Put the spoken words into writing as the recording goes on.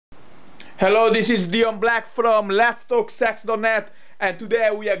Hello, this is Dion Black from letstalksex.net, and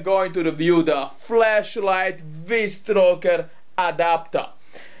today we are going to review the Fleshlight Vstroker adapter.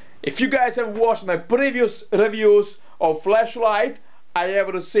 If you guys have watched my previous reviews of Fleshlight, I have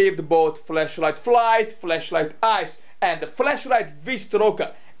received both Fleshlight Flight, Fleshlight Ice, and the Fleshlight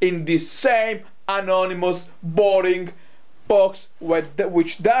Vstroker in the same anonymous, boring box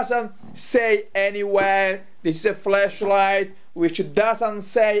which doesn't say anywhere this is a flashlight, which doesn't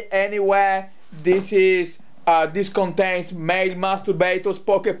say anywhere this contains male masturbators,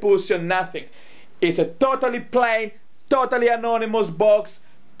 poke pussy, nothing. It's a totally plain, totally anonymous box,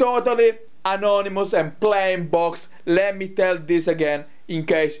 totally anonymous and plain box. Let me tell this again in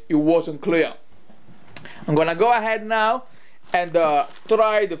case it wasn't clear. I'm gonna go ahead now and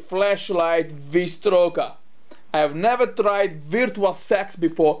try the Fleshlight Vstroker. I have never tried virtual sex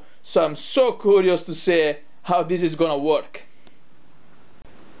before, so I'm so curious to see how this is gonna work.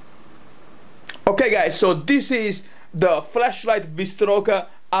 Okay guys, so this is the Fleshlight Vstroker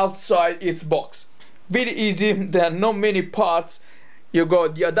outside its box. Very easy, there are not many parts. You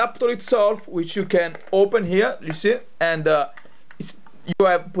got the adapter itself, which you can open here, you see, and you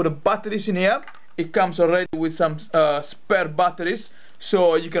have put the batteries in here. It comes already with some spare batteries,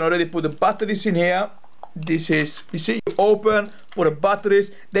 so you can already put the batteries in here. This is, you see, you open, put the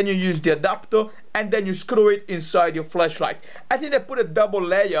batteries, then you use the adapter, and then you screw it inside your flashlight. I think they put a double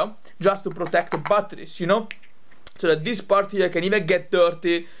layer just to protect the batteries, you know, so that this part here can even get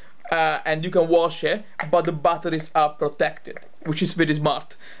dirty and you can wash it, but the batteries are protected, which is very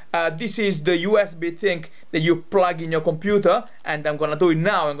smart. This is the USB thing that you plug in your computer, and I'm gonna do it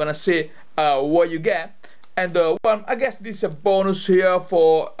now. I'm gonna see what you get. And well, I guess this is a bonus here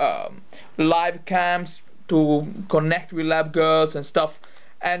for live cams to connect with live girls and stuff.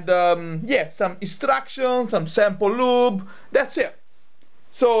 And yeah, some instructions, some sample lube, that's it.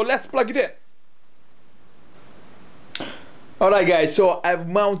 So let's plug it in. Alright guys, so I've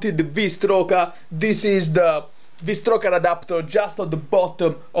mounted the Vstroker. This is the Vstroker adapter just at the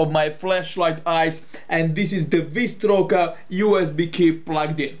bottom of my Fleshlight Ice, and this is the Vstroker USB key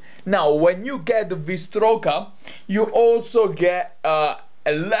plugged in. Now when you get the Vstroker, you also get a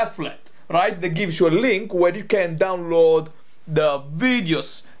leaflet, right, that gives you a link where you can download the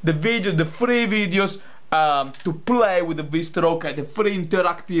videos, the free videos to play with the Vstroker, the free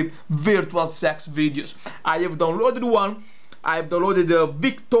interactive virtual sex videos. I have downloaded one. I've downloaded the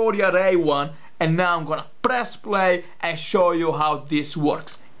Victoria Ray one, and now I'm gonna press play and show you how this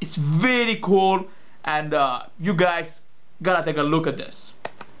works. It's very cool, and you guys gotta take a look at this.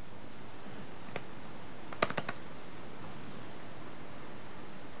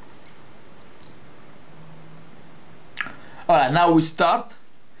 Alright, now we start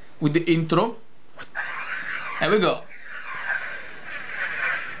with the intro. Here we go.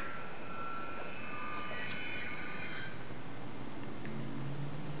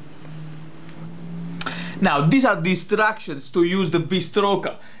 Now these are the instructions to use the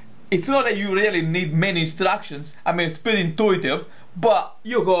Vstroker. It's not that you really need many instructions. I mean, it's pretty intuitive, but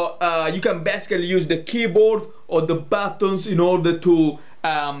you can basically use the keyboard or the buttons in order to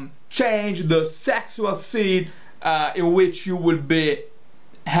change the sexual scene in which you will be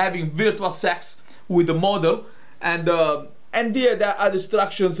having virtual sex with the model, and there are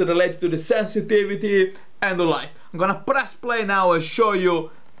instructions related to the sensitivity and the like. I'm gonna press play now and show you.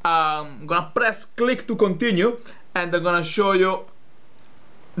 I'm gonna press click to continue, and I'm gonna show you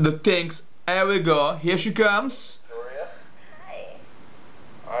the things. Here we go. Here she comes.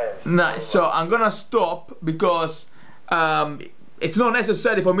 Nice. So I'm gonna stop because it's not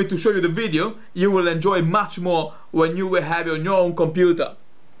necessary for me to show you the video. You will enjoy much more when you will have it on your own computer.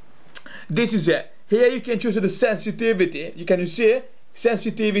 This is it. Here you can choose the sensitivity. You see it?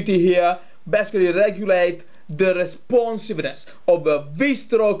 Sensitivity here basically regulate the responsiveness of a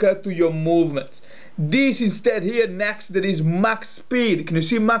Vstroker to your movements. This instead here next there is max speed. Can you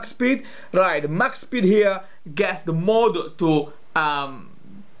see max speed? Right, max speed here gets the model to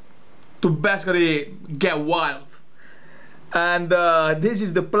basically get wild. And this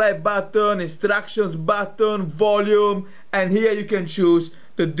is the play button, instructions button, volume, and here you can choose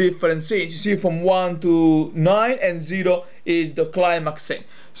the different scenes. You see from 1 to 9, and 0 is the climax scene.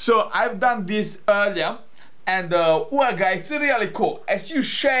 So I've done this earlier, and well guys, it's really cool. As you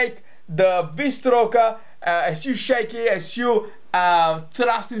shake the Vstroker, as you shake it, as you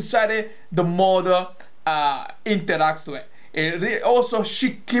thrust inside it, the model interacts with it. Also,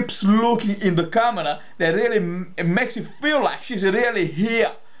 she keeps looking in the camera. That really it makes it feel like she's really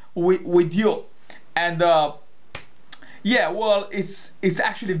here with you. And yeah, well, it's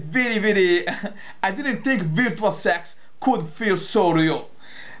actually very I didn't think virtual sex could feel so real.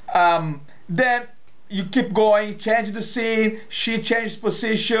 Then you keep going, change the scene, she changes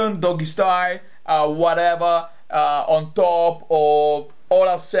position, doggy style, whatever, on top or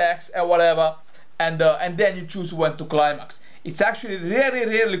oral sex or whatever, and then you choose when to climax. It's actually really,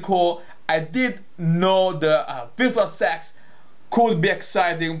 really cool. I did know the virtual sex could be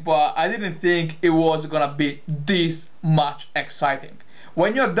exciting, but I didn't think it was gonna be this much exciting.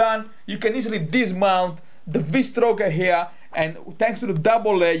 When you're done, you can easily dismount the Vstroker here, and thanks to the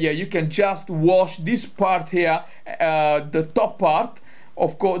double layer, you can just wash this part here, the top part,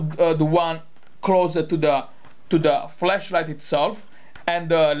 of course, the one closer to the flashlight itself,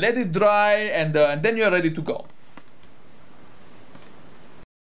 and let it dry, and then you're ready to go.